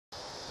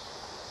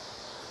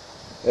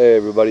Hey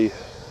everybody,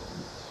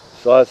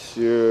 so that's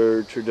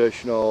your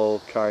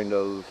traditional kind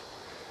of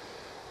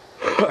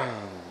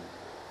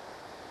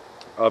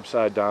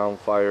upside down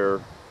fire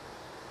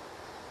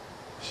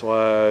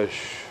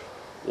slash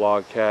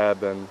log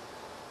cabin.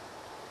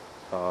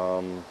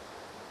 Um,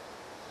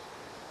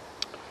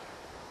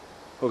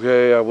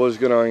 okay, I was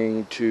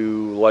going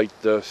to light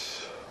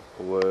this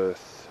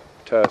with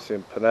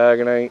potassium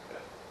permanganate,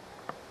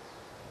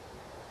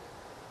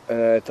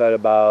 and I thought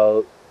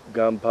about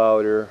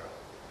gunpowder,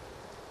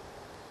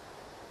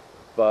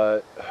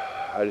 but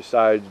I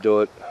decided to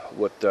do it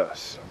with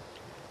this.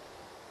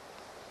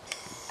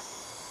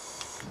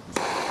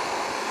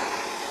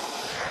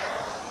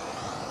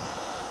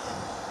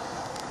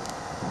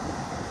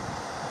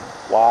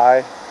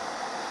 Why?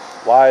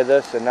 Why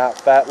this and not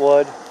fat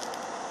wood?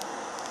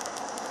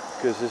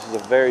 Because this is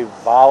a very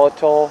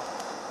volatile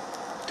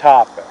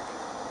topic.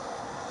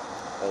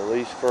 At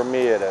least for me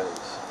it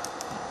is.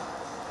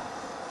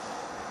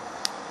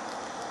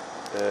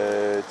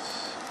 It's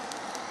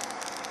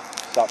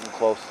something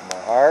close to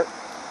my heart.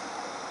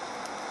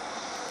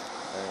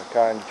 And I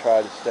kind of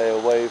try to stay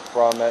away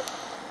from it.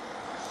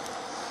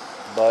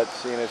 But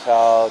seeing as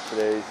how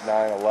today's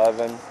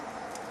 9/11,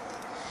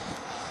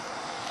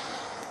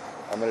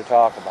 I'm going to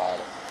talk about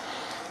it.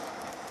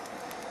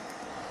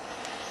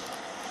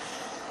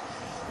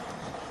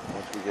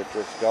 Once we get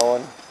this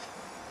going.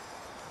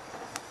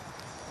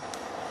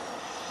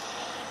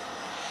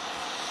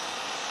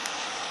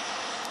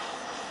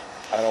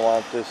 I don't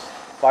want this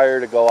fire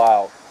to go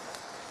out.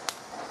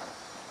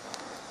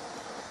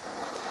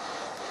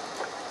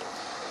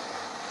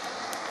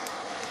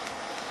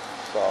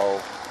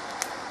 So,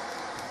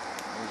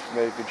 I'm just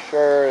making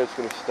sure it's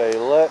going to stay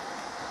lit.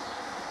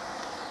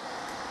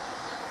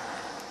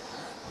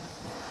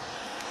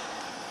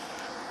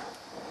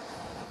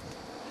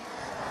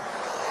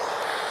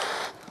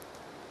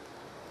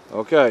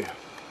 Okay.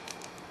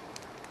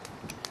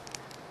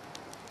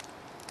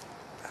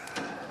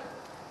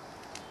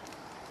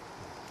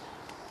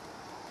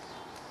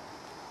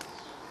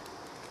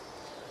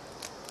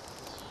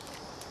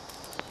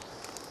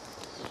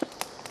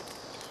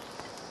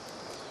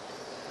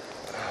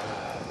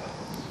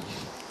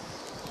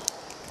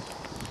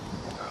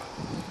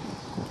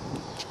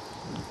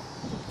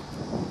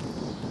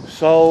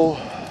 So,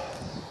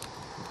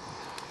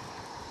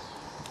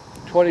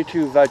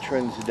 22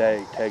 veterans a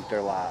day take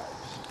their lives.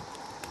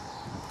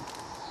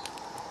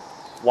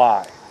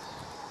 Why?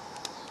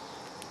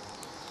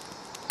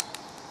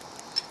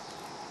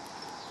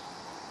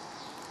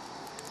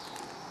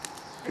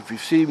 If you've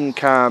seen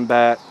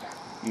combat,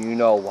 you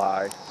know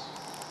why.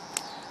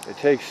 It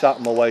takes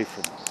something away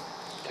from you.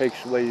 It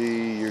takes away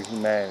your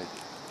humanity.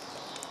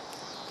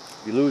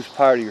 You lose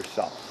part of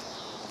yourself.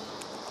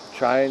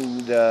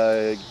 Trying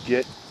to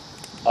get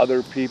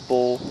other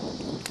people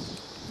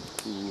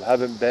who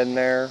haven't been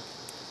there,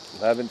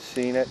 who haven't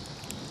seen it,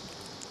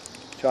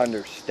 to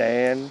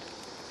understand,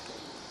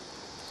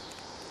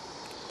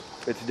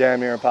 it's damn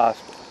near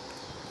impossible.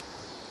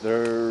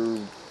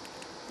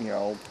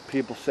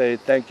 People say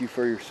thank you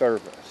for your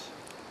service.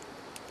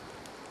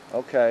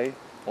 Okay,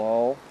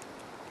 well,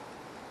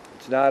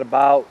 it's not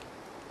about,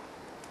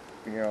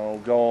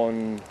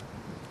 going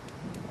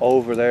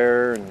over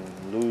there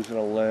and losing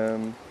a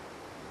limb,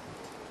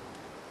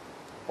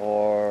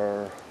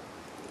 or,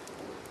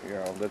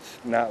 that's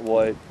not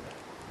what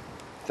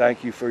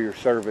thank you for your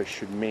service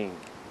should mean.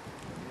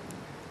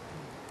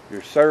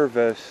 Your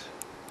service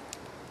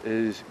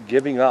is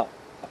giving up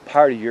a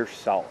part of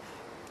yourself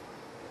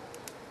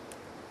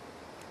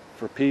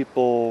for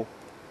people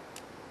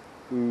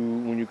who,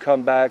 when you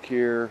come back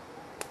here,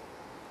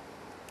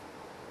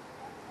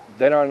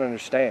 they don't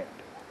understand.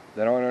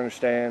 They don't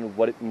understand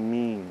what it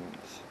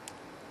means,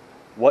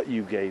 what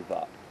you gave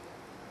up.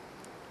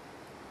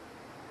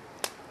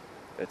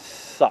 It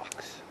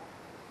sucks.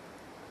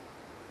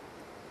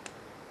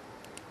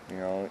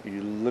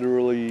 You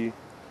literally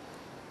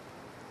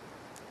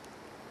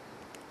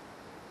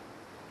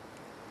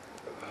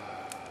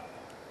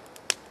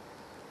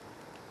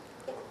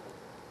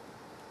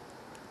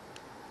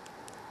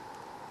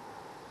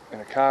in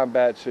a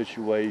combat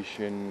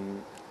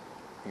situation,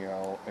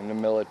 in the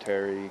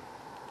military,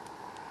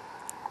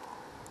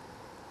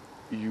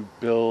 you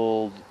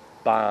build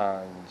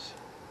bonds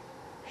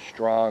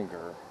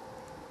stronger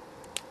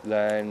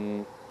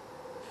than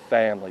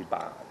family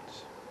bonds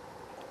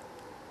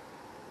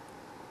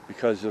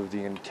because of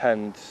the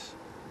intense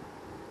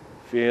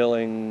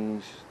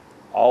feelings,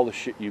 all the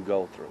shit you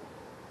go through.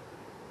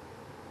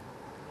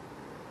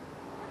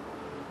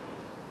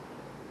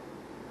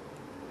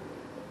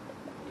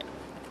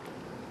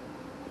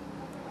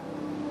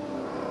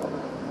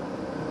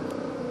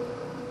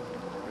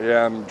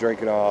 Yeah, I'm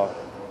drinking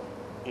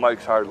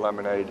Mike's Hard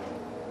Lemonade.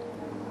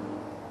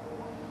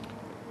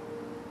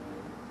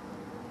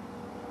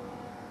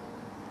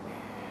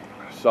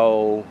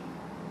 So,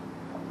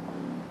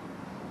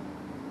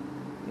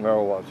 where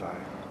was I?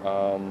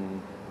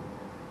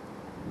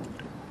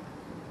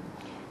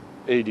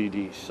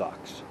 ADD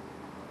sucks.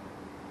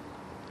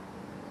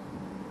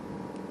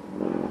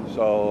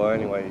 So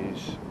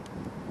anyways,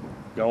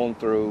 going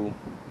through,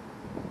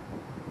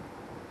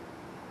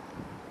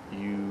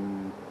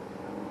 you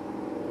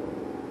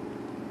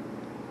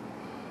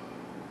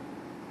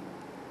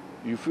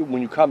feel,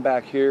 when you come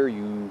back here,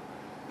 you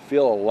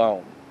feel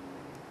alone.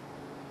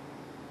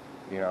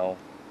 You know,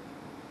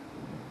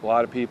 a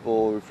lot of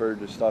people refer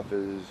to stuff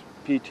as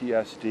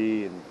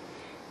PTSD, and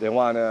they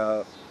want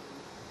to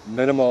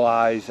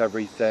minimalize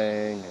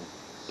everything and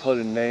put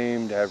a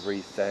name to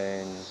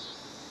everything.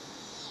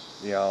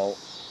 You know,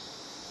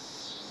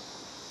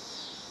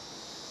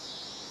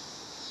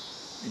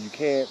 you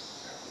can't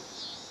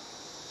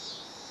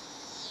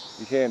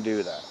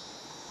do that.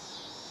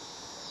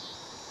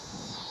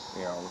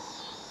 You know,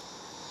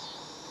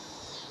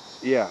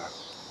 yeah,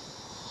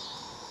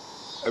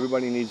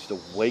 everybody needs to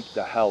wake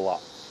the hell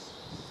up,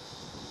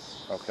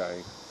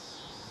 okay?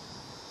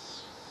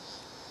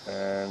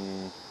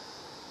 And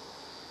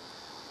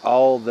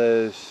all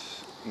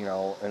this, you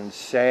know,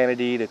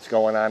 insanity that's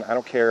going on, I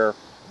don't care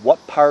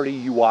what party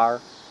you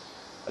are,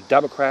 a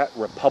Democrat,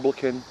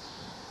 Republican,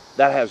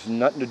 that has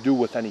nothing to do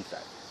with anything.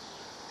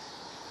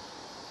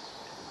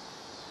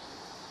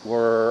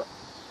 We're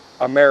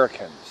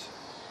Americans,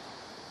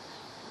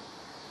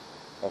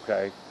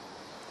 okay?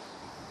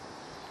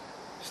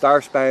 Star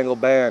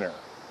Spangled Banner,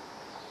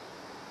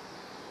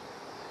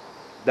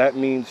 that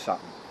means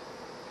something.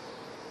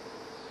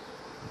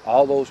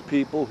 All those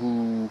people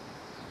who,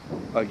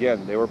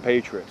 again, they were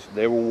patriots,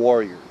 they were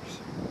warriors.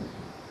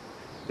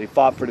 They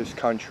fought for this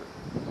country.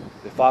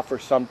 They fought for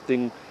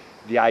something,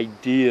 the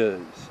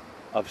ideas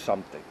of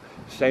something.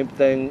 Same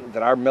thing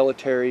that our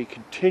military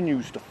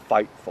continues to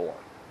fight for.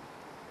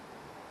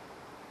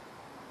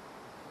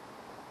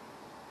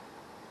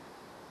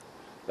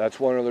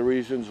 That's one of the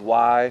reasons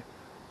why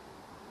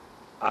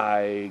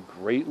I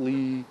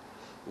greatly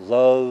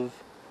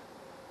love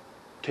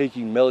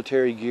taking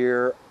military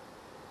gear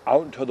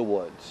out into the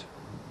woods,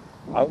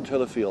 out into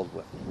the field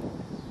with me.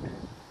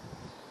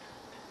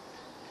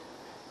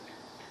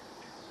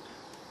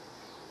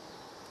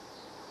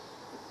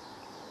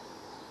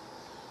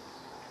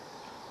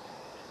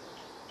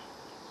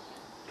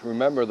 To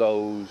remember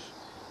those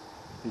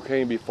who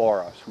came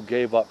before us, who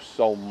gave up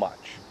so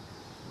much,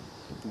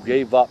 who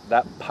gave up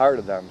that part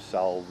of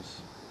themselves.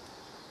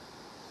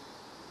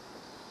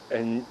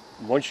 And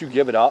once you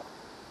give it up,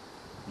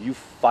 you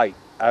fight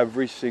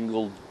every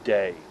single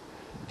day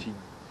to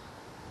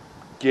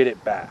get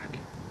it back.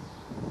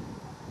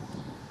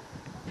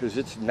 Because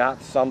it's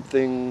not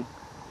something,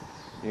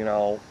 you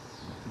know,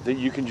 that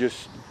you can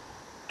just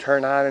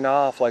turn on and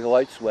off like a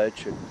light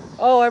switch and,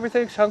 oh,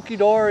 everything's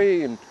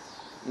hunky-dory. And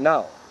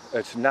no,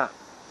 it's not.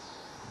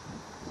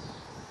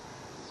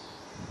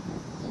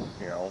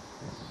 You know,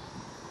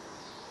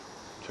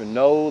 to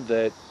know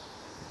that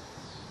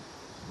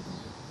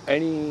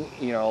any,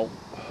 you know,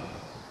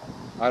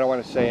 I don't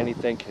want to say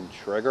anything can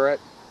trigger it,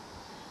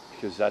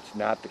 because that's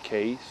not the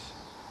case.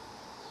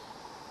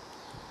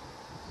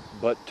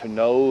 But to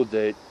know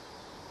that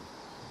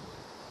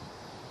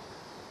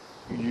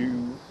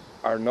you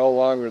are no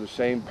longer the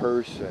same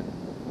person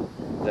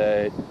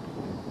that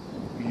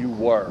you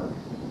were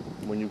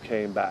when you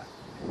came back.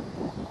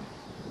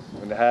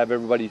 And to have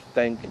everybody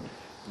think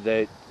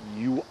that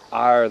you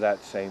are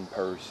that same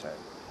person.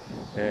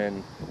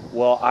 And,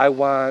 well, I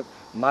want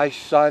my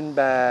son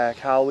back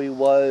how he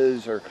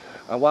was, or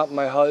I want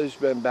my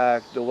husband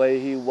back the way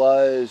he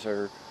was,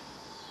 or,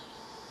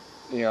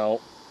 you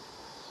know,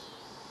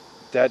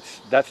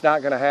 that's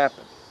not going to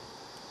happen.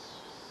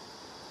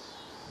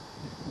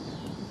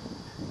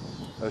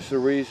 That's the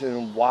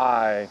reason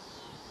why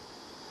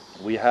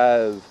we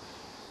have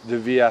the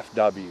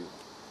VFW.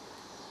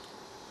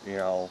 You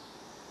know,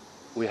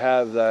 we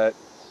have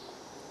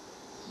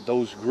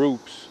those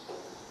groups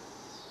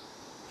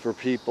for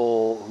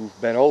people who've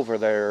been over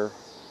there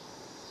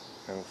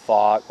and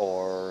fought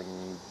or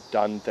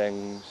done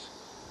things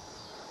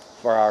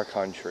for our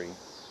country.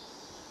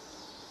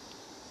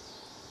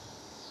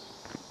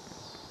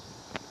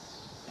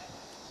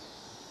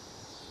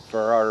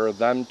 For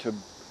them to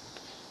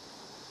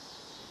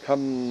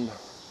come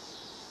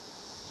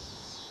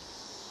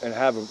and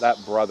have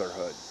that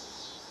brotherhood,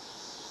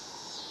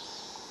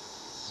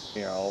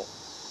 you know,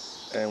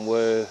 and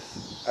with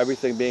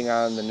everything being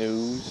on the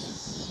news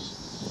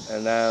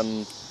and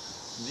them,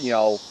 you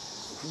know,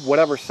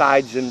 whatever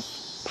side's in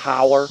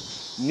power,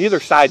 neither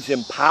side's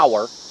in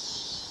power,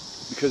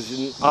 because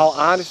in all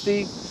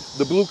honesty,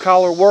 the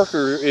blue-collar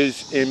worker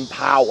is in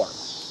power,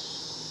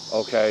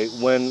 okay?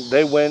 When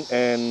they went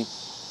into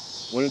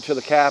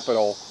the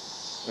Capitol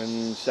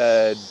and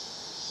said,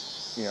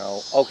 you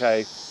know,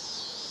 okay,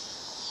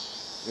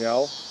 you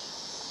know,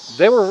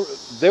 they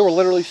were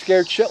literally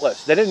scared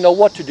shitless. They didn't know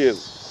what to do.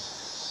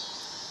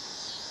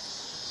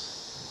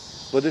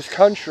 But this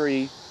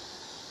country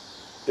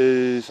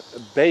is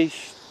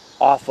based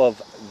off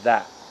of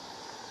that.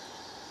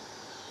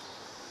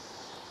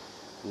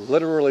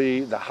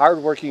 Literally, the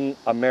hardworking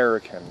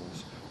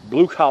Americans,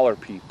 blue-collar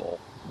people,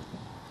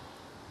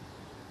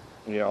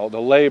 you know,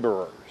 the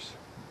laborers,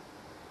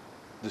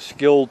 the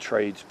skilled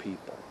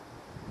tradespeople.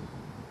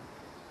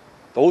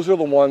 Those are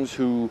the ones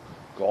who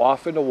go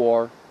off into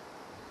war,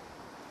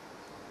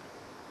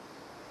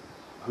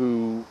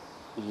 who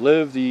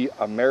live the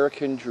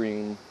American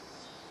dream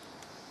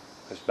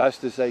as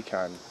best as they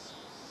can,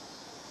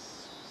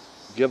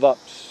 give up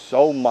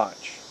so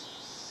much,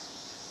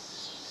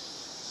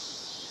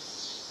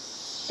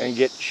 and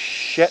get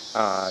shit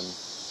on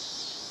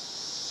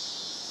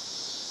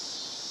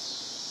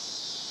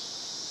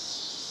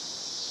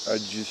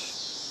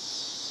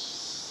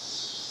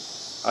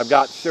I've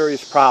got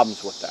serious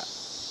problems with that.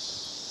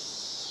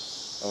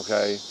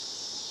 Okay?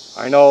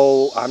 I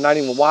know I'm not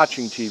even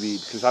watching TV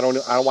because I don't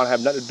want to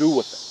have nothing to do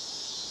with it.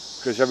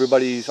 Because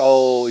everybody's,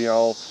 oh, you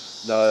know,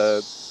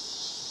 the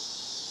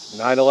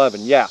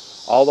 9/11. Yeah,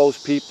 all those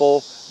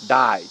people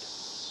died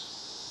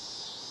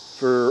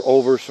for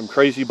over some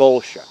crazy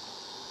bullshit.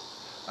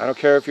 I don't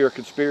care if you're a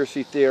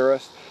conspiracy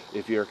theorist.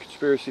 If you're a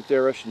conspiracy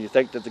theorist and you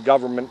think that the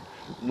government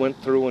went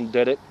through and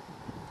did it,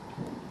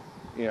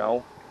 you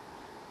know,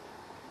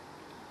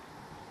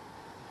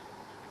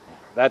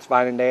 that's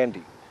fine and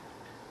dandy.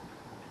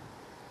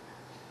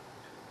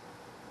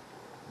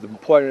 The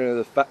point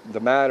of the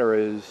matter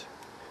is,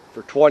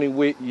 for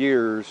 20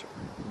 years,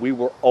 we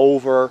were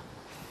over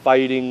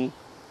fighting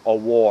a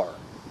war.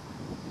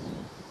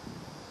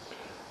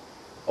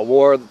 A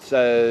war that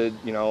said,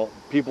 you know,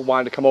 people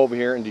wanted to come over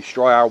here and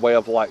destroy our way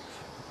of life.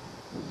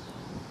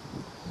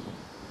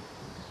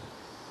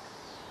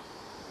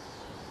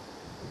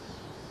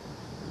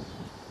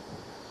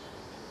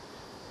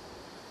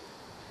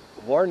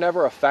 War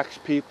never affects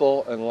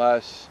people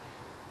unless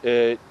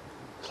it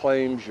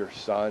claims your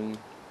son,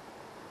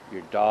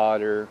 your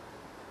daughter,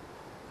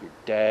 your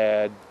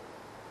dad,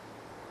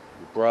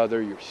 your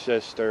brother, your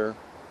sister,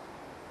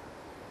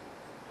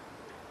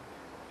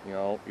 you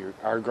know,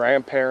 our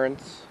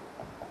grandparents,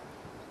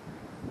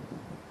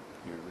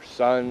 your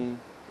son,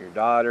 your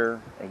daughter,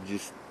 and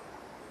just,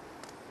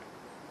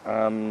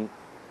 you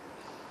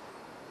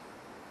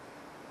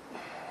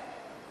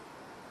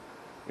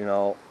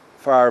know,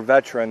 for our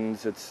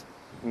veterans, it's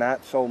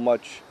not so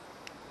much,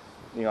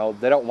 you know,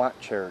 they don't want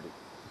charity.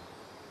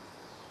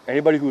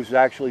 Anybody who's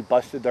actually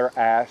busted their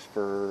ass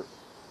for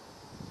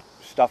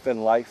stuff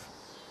in life,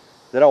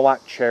 they don't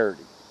want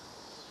charity.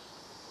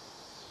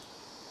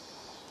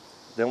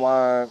 They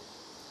want,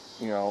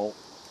 you know,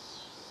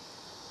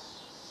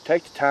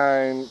 take the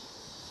time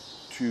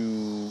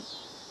to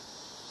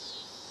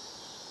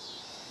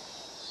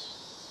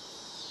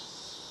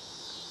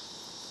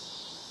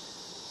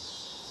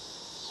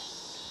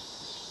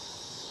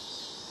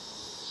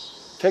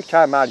take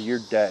time out of your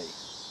day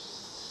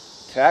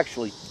to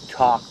actually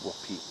talk with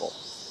people,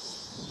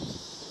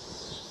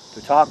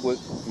 to talk with,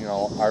 you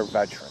know, our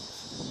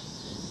veterans,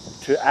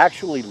 to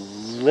actually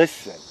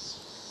listen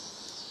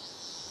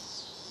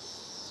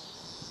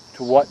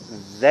to what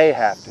they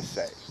have to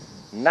say,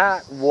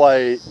 not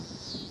what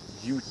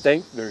you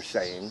think they're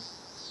saying.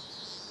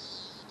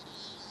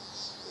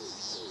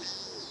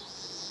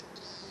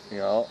 You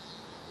know,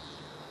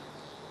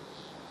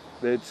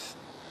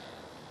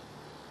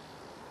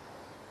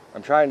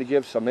 I'm trying to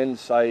give some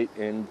insight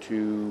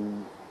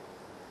into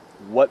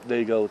what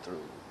they go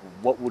through,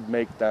 what would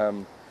make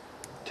them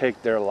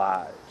take their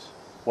lives,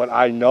 what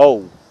I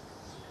know,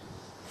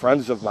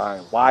 friends of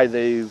mine, why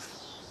they've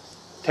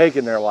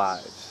taken their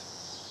lives.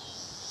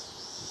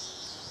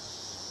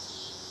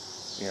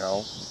 You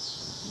know,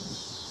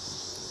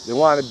 they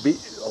want to be,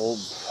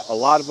 a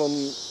lot of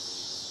them,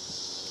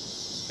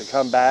 they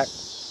come back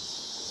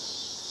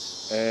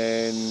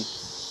and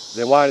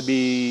they want to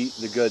be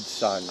the good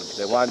son.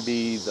 They want to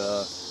be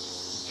the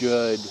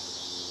good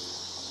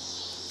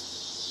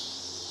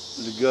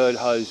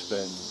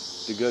husband,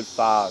 the good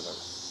father.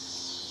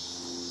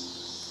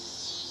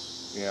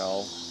 You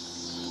know,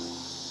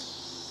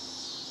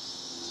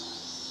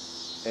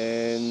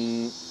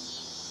 and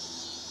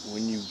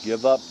when you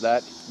give up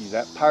that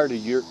part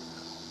of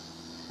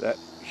that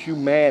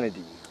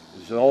humanity,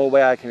 is the only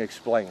way I can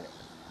explain it.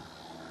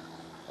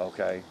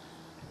 Okay.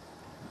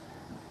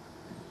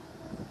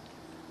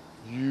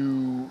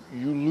 You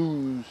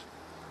lose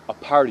a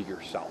part of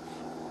yourself.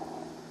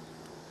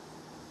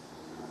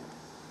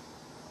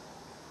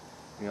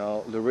 You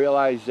know, the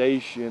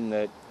realization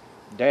that,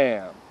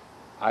 damn,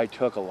 I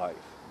took a life.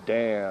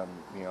 Damn,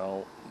 you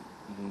know,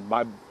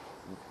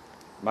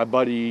 my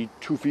buddy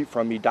 2 feet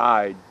from me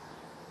died.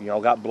 You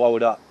know, got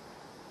blowed up.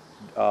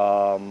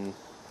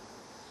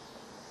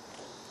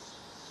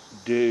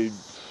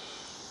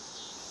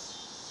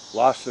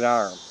 Lost an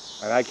arm,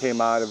 and I came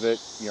out of it,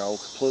 you know,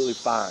 completely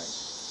fine.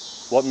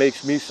 What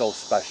makes me so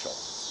special?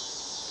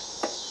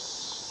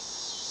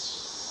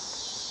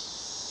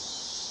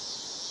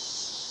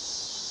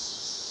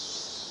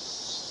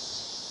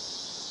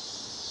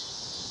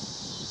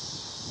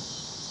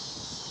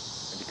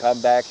 And to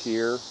come back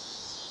here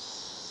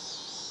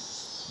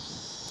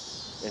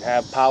and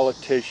have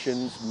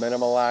politicians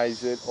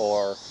minimize it,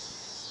 or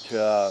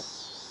to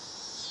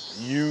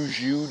use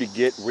you to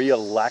get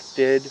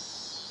reelected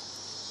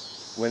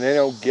when they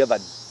don't give a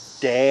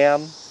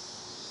damn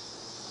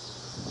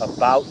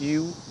about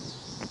you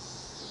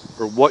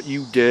or what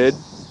you did.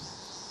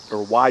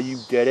 or why you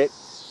did it.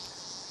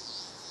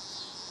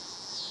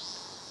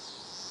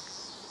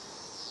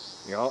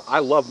 You know, I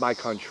love my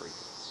country.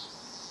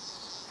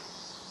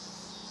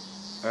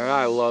 And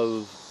I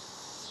love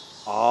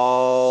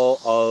all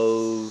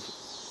of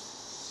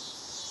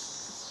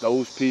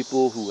those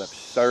people who have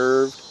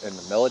served in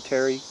the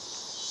military.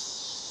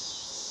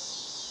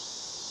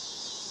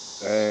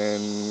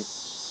 And,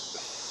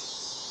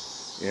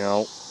 you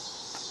know,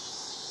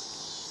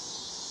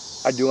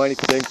 I'd do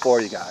anything for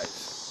you guys.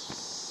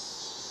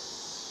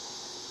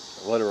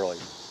 Literally.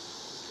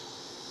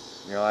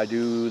 You know, I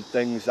do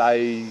things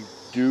I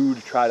do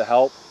to try to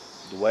help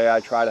the way I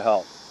try to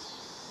help.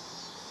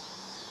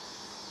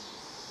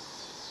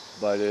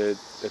 But at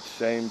the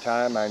same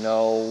time, I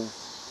know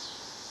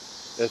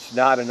it's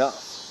not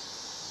enough.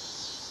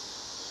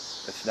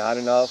 It's not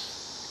enough,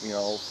 you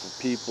know,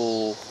 for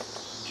people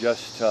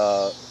just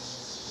to,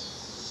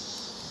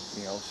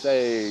 you know,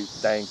 say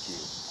thank you.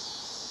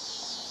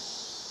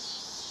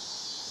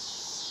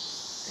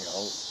 You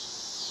know,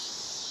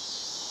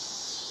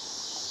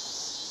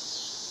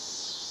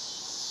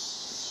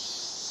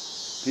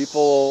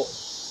 people,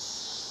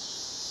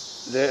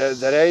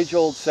 that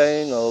age-old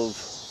saying of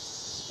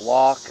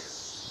walk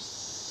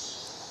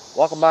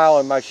a mile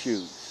in my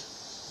shoes.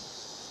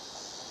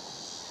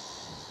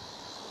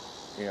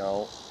 You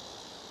know,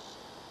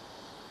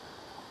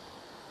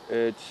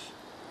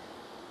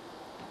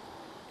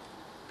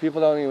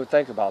 people don't even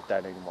think about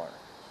that anymore.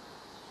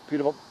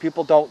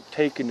 People don't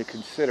take into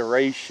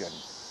consideration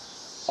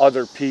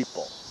other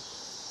people.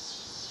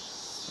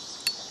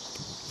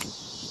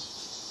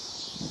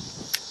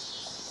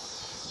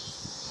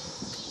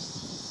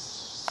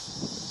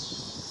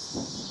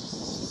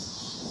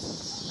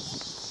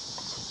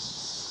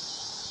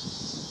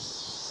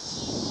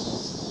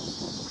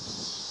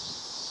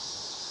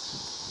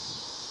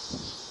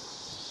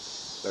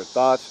 Their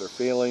thoughts, their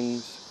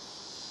feelings,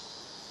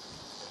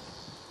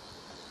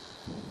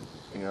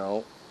 you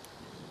know,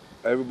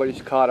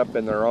 everybody's caught up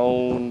in their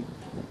own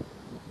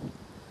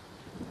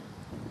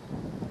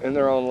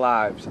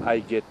lives. I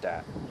get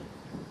that.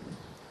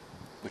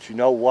 But you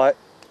know what?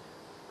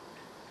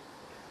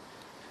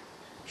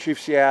 Chief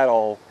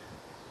Seattle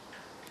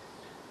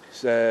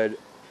said,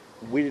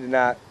 we did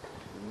not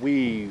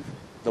weave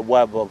the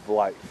web of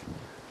life.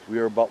 We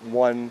are but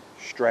one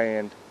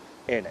strand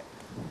in it.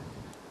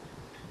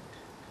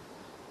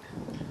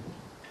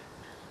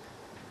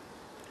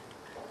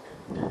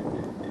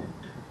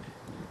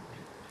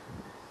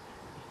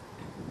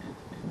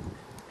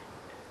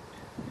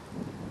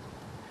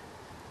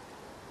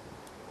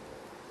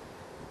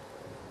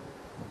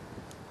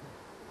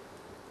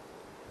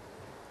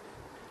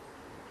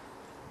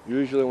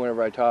 Usually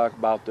whenever I talk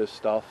about this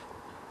stuff,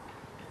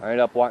 I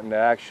end up wanting to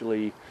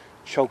actually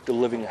choke the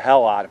living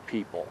hell out of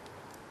people.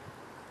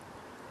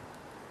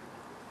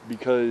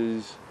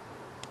 Because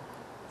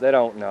they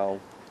don't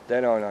know, they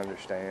don't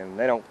understand,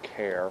 they don't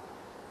care.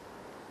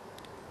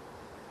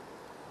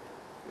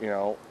 You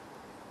know,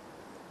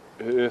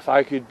 if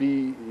I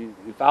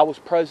was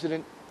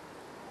president,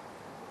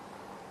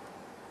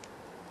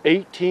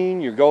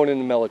 18, you're going in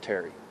the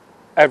military.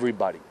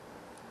 Everybody.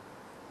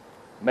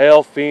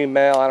 Male,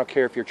 female, I don't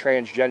care if you're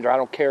transgender, I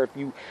don't care if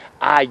you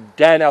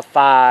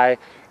identify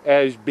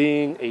as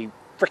being a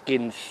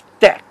freaking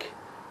stick.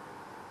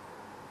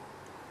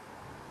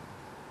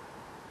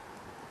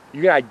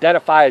 You can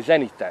identify as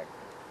anything.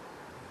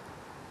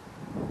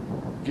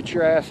 Get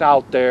your ass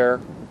out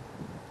there.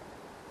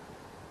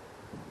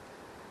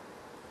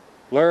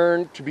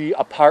 Learn to be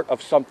a part of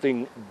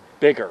something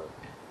bigger.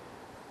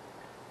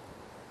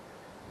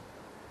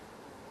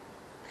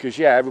 Because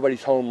yeah,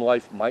 everybody's home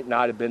life might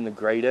not have been the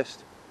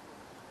greatest.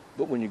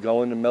 But when you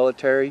go in the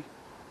military,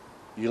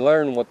 you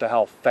learn what the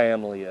hell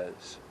family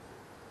is.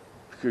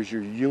 Because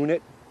your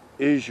unit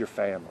is your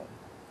family.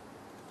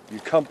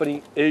 Your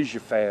company is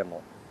your family.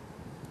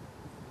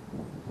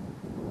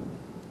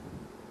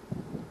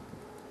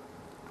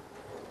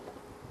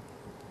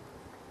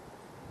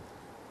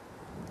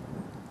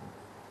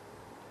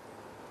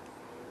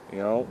 You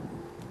know,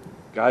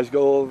 guys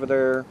go over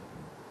there,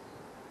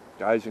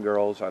 guys and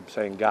girls, I'm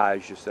saying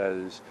guys just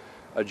as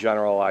a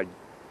general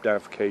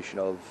identification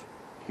of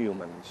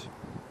humans.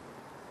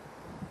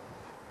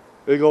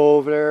 They go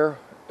over there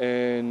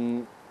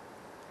and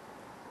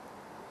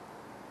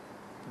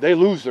they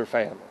lose their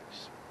families.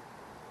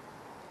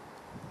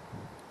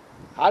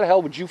 How the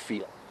hell would you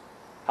feel?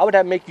 How would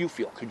that make you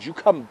feel? Could you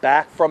come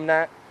back from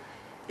that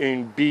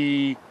and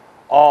be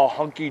all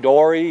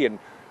hunky-dory and,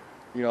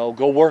 you know,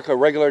 go work a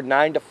regular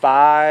 9 to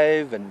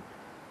 5 and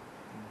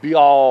be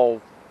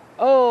all,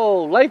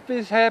 oh, life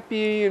is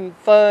happy and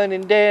fun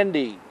and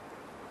dandy?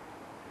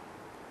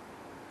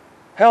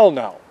 Hell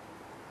no.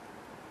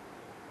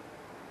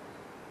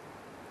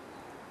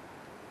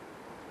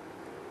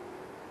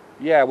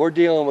 Yeah, we're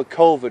dealing with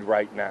COVID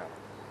right now.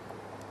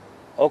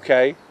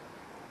 Okay.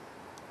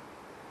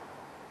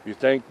 You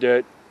think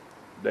that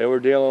they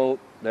weren't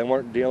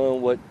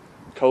dealing with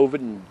COVID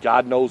and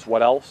God knows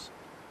what else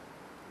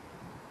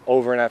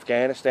over in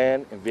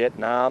Afghanistan and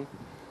Vietnam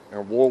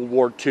and World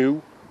War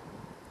II?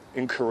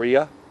 in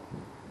Korea.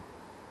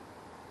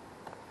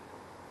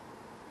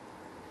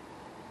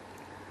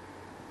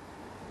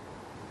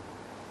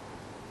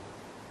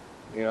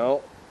 You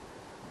know,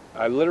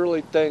 I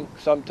literally think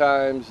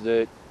sometimes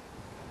that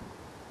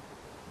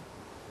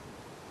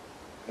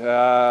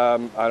I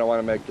don't want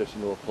to make this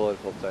into a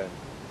political thing.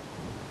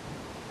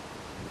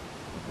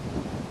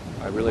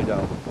 I really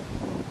don't.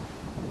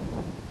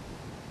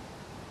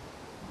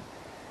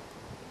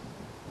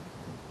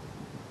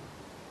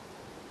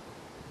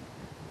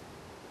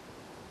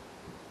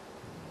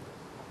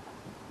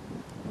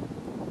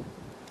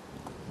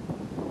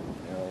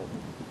 You know,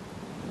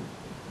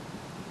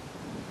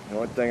 the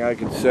only thing I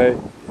can say,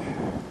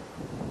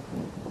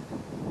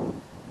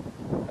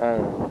 I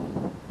don't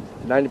know.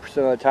 90%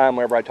 of the time,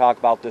 whenever I talk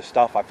about this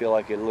stuff, I feel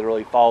like it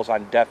literally falls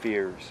on deaf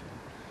ears.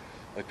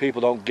 Like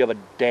people don't give a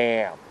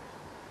damn.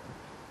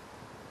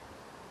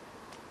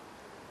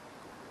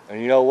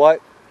 And you know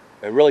what?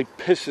 It really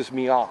pisses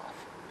me off.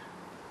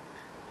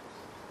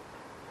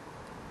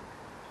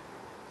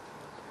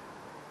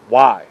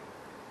 Why?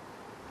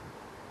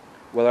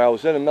 Whether I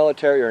was in the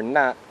military or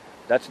not,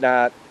 that's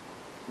not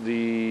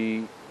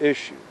the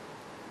issue.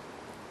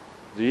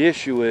 The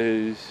issue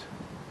is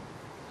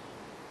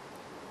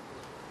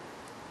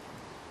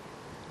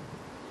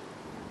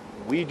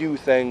we do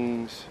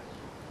things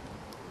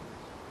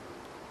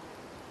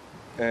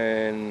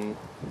in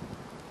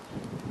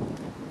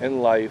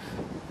life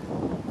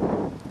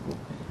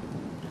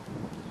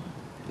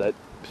that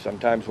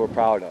sometimes we're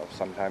proud of,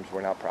 sometimes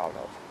we're not proud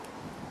of.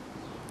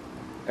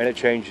 And it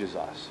changes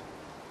us.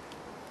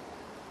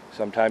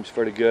 Sometimes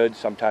for the good,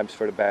 sometimes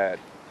for the bad.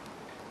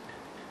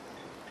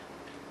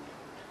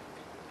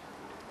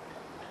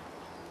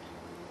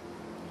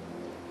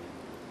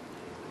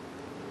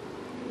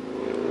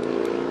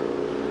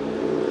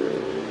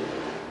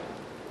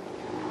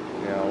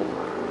 You know,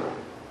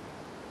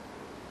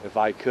 if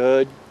I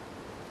could,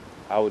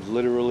 I would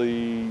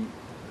literally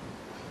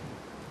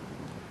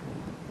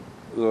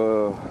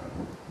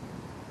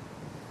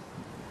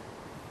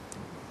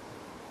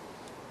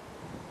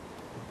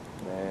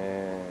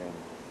man,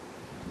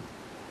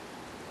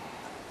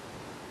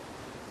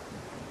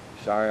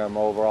 sorry I'm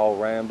overall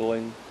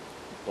rambling,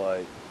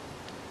 but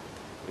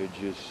it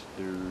just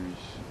there's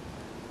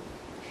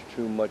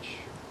too much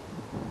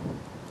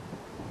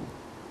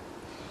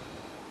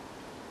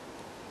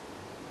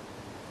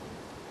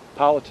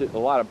a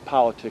lot of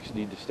politics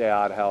need to stay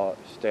out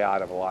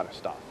of a lot of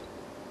stuff.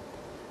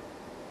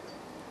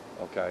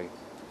 Okay?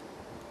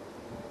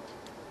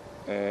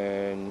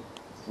 And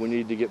we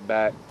need to get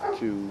back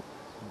to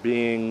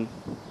being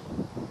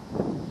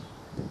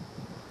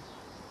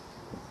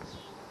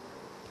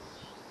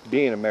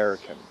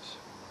Americans.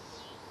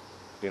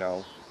 You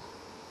know?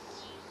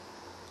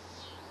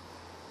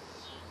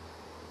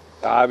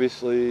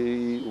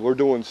 Obviously, we're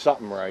doing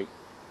something right.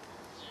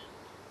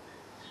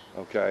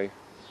 Okay?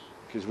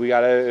 Because we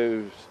got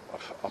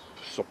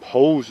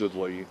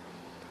supposedly,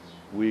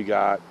 we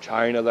got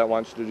China that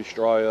wants to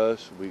destroy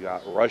us. We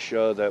got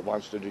Russia that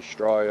wants to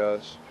destroy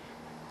us.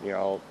 You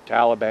know,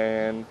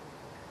 Taliban,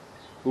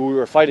 who we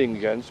were fighting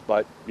against.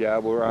 But yeah,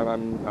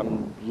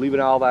 I'm leaving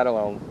all that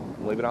alone.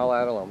 I'm leaving all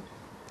that alone.